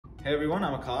Hey everyone,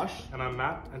 I'm Akash. And I'm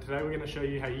Matt, and today we're going to show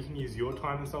you how you can use your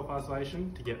time in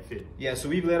self-isolation to get fit. Yeah, so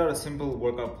we've laid out a simple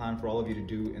workout plan for all of you to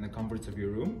do in the comforts of your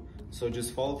room. So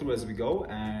just follow through as we go,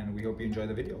 and we hope you enjoy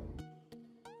the video.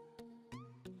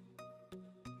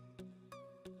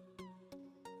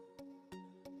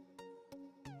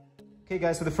 Okay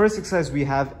guys, so the first exercise we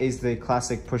have is the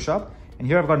classic push-up. And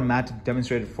here I've got Matt to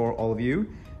demonstrate it for all of you.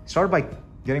 Start by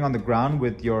getting on the ground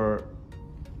with your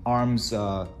arms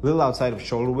a little outside of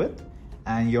shoulder width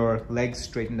and your legs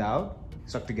straightened out,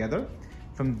 stuck together.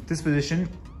 From this position,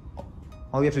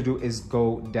 all you have to do is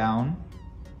go down,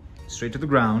 straight to the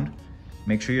ground.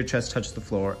 Make sure your chest touches the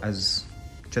floor, chest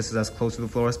is as close to the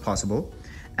floor as possible.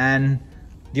 And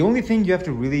the only thing you have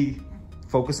to really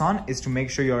focus on is to make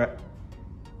sure your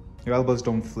elbows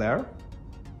don't flare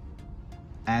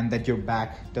and that your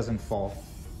back doesn't fall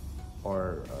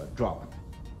or drop.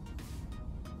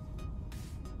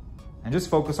 And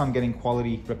just focus on getting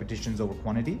quality repetitions over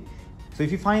quantity. So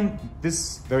if you find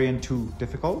this variant too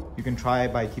difficult, you can try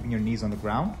by keeping your knees on the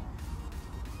ground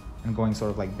and going sort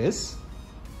of like this.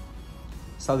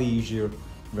 Slightly easier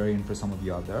variant for some of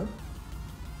you out there.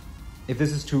 If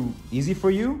this is too easy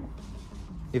for you,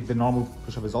 if the normal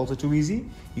push-up is also too easy,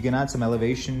 you can add some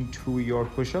elevation to your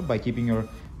push-up by keeping your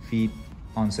feet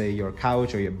on, say, your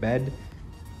couch or your bed,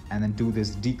 and then do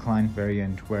this decline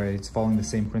variant where it's following the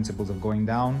same principles of going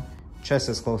down, chest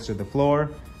is close to the floor,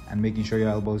 and making sure your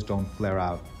elbows don't flare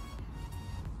out.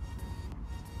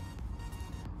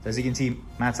 So as you can see,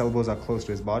 Matt's elbows are close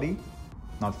to his body,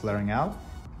 not flaring out,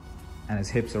 and his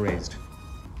hips are raised.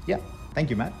 Yeah, thank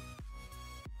you, Matt.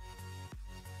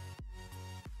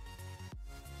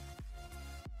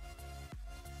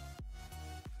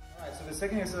 Alright, so the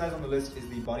second exercise on the list is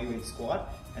the bodyweight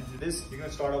squat. And for this, you're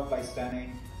going to start off by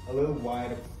standing a little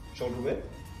wide of shoulder width.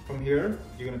 From here,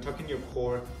 you're going to tuck in your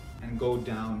core and go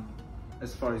down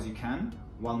as far as you can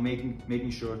while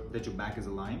making sure that your back is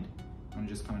aligned. I'm gonna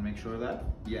just come and make sure of that.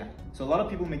 Yeah. So a lot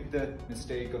of people make the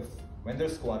mistake of when they're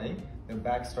squatting, their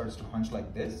back starts to hunch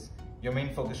like this. Your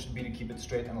main focus should be to keep it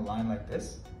straight and aligned like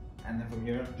this. And then from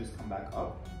here, just come back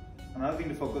up. Another thing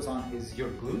to focus on is your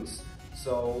glutes.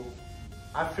 So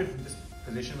after this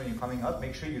position, when you're coming up,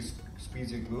 make sure you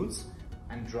squeeze your glutes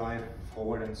and drive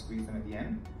forward and squeeze them at the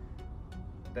end.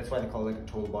 That's why they call it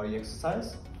a total body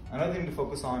exercise. Another thing to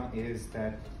focus on is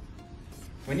that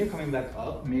when you're coming back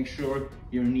up, make sure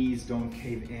your knees don't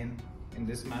cave in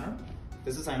this manner.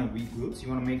 This is a sign of weak glutes. You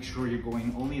want to make sure you're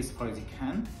going only as far as you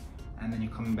can, and then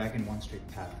you're coming back in one straight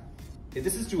path. If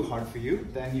this is too hard for you,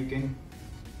 then you can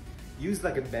use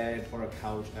like a bed or a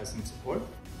couch as some support.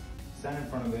 Stand in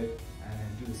front of it and then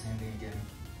do the same thing again.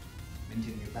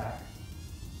 Maintain your back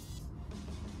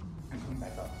and come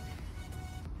back up.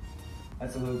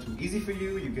 That's a little too easy for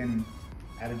you. You can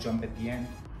add a jump at the end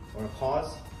or a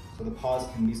pause. So the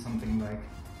pause can be something like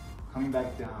coming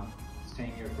back down,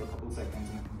 staying here for a couple seconds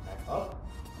and then coming back up.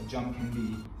 A jump can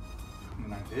be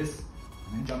coming like this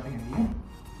and then jumping at the end.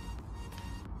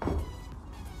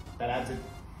 That adds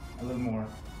a little more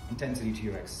intensity to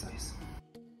your exercise.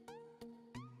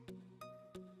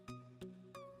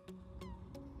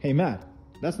 Hey Matt,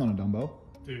 that's not a dumbbell.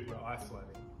 Dude, we're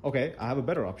isolating. Okay, I have a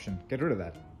better option. Get rid of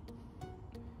that.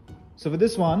 So for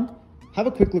this one, have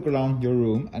a quick look around your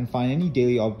room and find any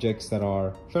daily objects that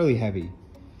are fairly heavy.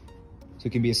 So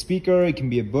it can be a speaker, it can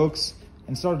be books,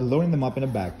 and start loading them up in a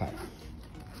backpack.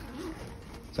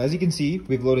 So as you can see,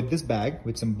 we've loaded this bag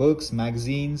with some books,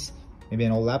 magazines, maybe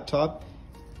an old laptop.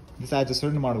 This adds a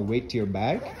certain amount of weight to your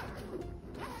bag.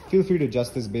 Feel free to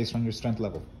adjust this based on your strength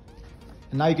level.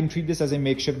 And now you can treat this as a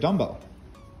makeshift dumbbell.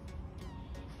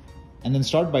 And then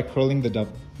start by curling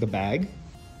the bag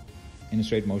in a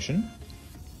straight motion,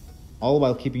 all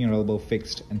while keeping your elbow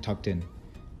fixed and tucked in.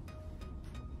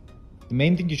 The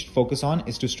main thing you should focus on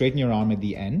is to straighten your arm at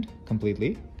the end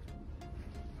completely.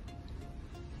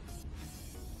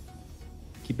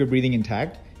 Keep your breathing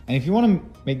intact. And if you want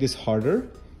to make this harder,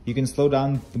 you can slow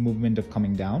down the movement of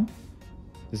coming down.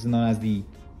 This is known as the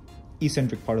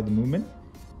eccentric part of the movement.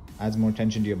 Adds more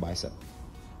tension to your bicep.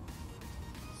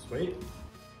 Sweet.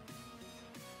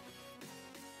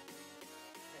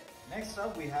 Next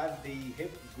up, we have the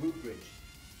hip glute bridge.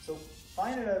 So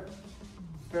find a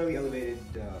fairly elevated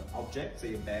object,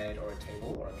 say a bed or a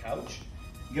table or a couch.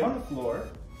 Get on the floor.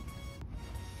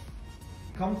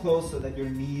 Come close so that your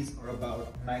knees are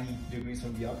about 90 degrees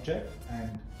from the object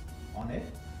and on it.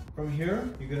 From here,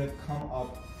 you're gonna come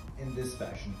up in this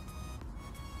fashion.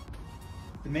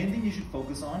 The main thing you should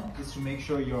focus on is to make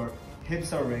sure your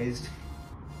hips are raised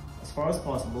as far as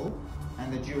possible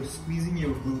and that you're squeezing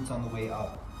your glutes on the way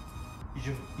up. You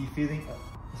should be feeling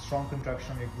a strong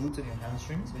contraction of your glutes and your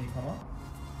hamstrings when you come up.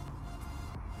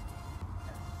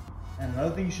 And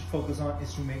another thing you should focus on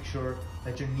is to make sure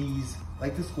that your knees,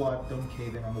 like the squat, don't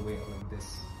cave in on the way out like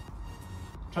this.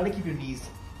 Try to keep your knees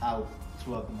out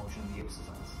throughout the motion of the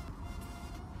exercise.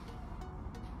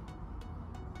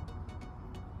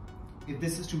 If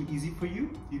this is too easy for you,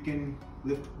 you can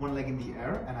lift one leg in the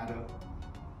air and add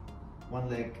one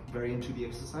leg variant to the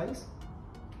exercise.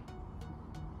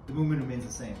 The movement remains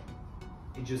the same.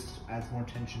 It just adds more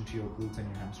tension to your glutes and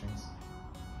your hamstrings.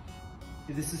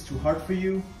 If this is too hard for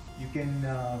you, you can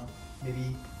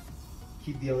maybe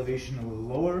keep the elevation a little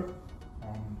lower.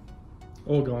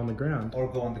 Or go on the ground. Or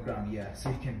go on the ground, yeah. So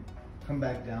you can come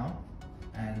back down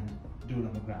and do it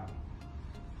on the ground.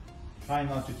 Try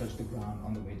not to touch the ground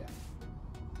on the way down.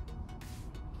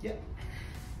 Yeah.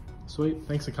 Sweet,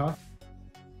 thanks Akash.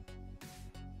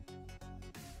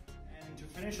 And to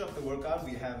finish off the workout,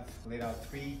 we have laid out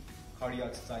 3 cardio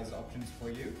exercise options for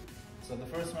you. So the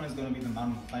first one is going to be the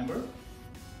mountain climber.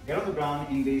 Get on the ground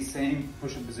in the same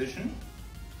push-up position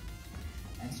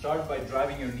and start by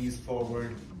driving your knees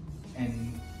forward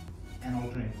in an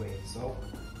alternate way.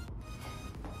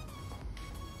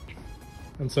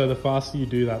 And so the faster you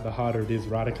do that, the harder it is,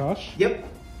 right Akash? Yep.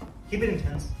 Keep it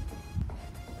intense.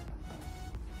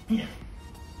 Yeah.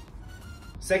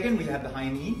 Second, we have the high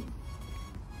knee.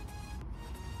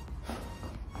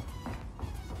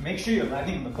 Make sure you're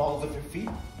landing on the balls of your feet,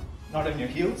 not on your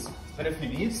heels, but on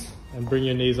your knees. And bring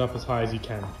your knees up as high as you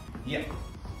can. Yeah.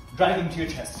 Drive into your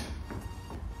chest.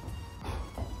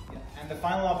 Yeah. And the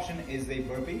final option is a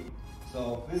burpee.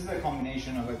 So this is a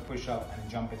combination of a push-up and a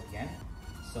jump at the end.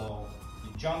 So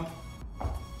you jump,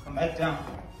 come back down,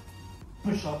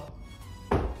 push up,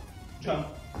 jump,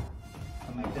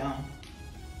 come back down.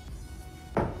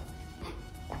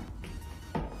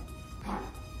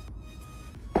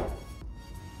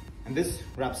 And this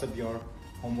wraps up your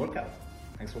home workout.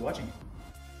 Thanks for watching.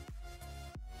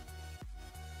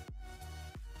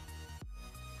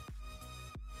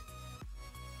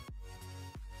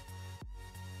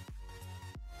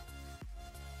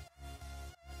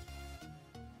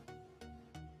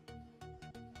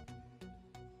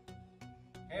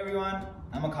 Hey everyone,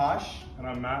 I'm Akash. And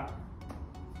I'm Matt.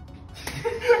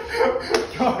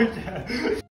 Go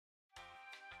again.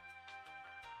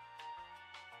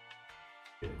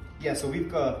 Yeah, so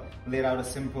we've laid out a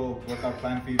simple workout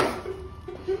plan for you.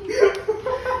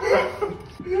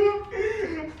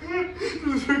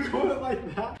 Just record it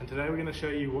like that. And today we're going to show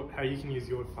you how you can use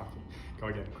your fucking... Go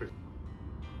again, quick.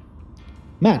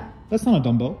 Matt, that's not a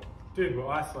dumbbell. Dude, we're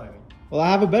isolating. Well, I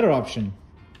have a better option.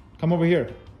 Come over here.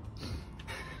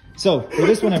 So, for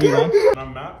this one, everyone. And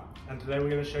I'm Matt, and today we're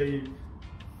going to show you...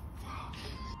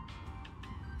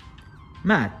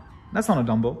 Matt, that's not a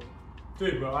dumbbell.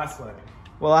 Dude, we're isolating.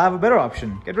 Well, I have a better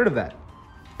option. Get rid of that.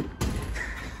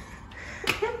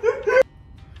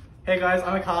 Hey guys,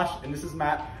 I'm Akash and this is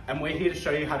Matt, and we're here to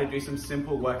show you how to do some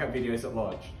simple workout videos at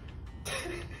Lodge.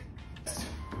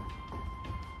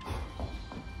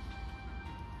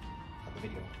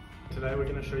 Today we're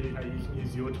going to show you how you can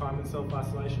use your time in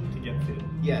self-isolation to get fit.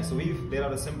 Yeah, so we've laid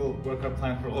out a simple workout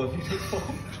plan for all of you to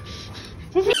follow.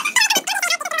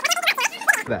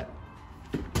 That.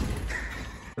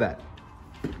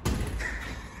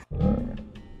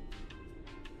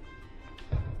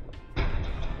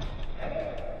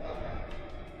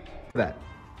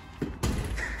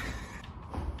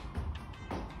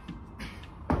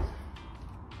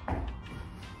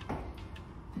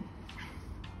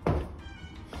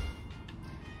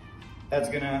 That's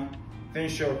gonna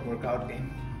finish your workout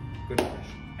in good finish.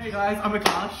 Hey guys, I'm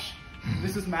Akash.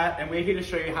 This is Matt, and we're here to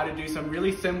show you how to do some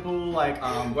really simple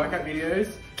workout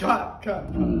videos. Cut.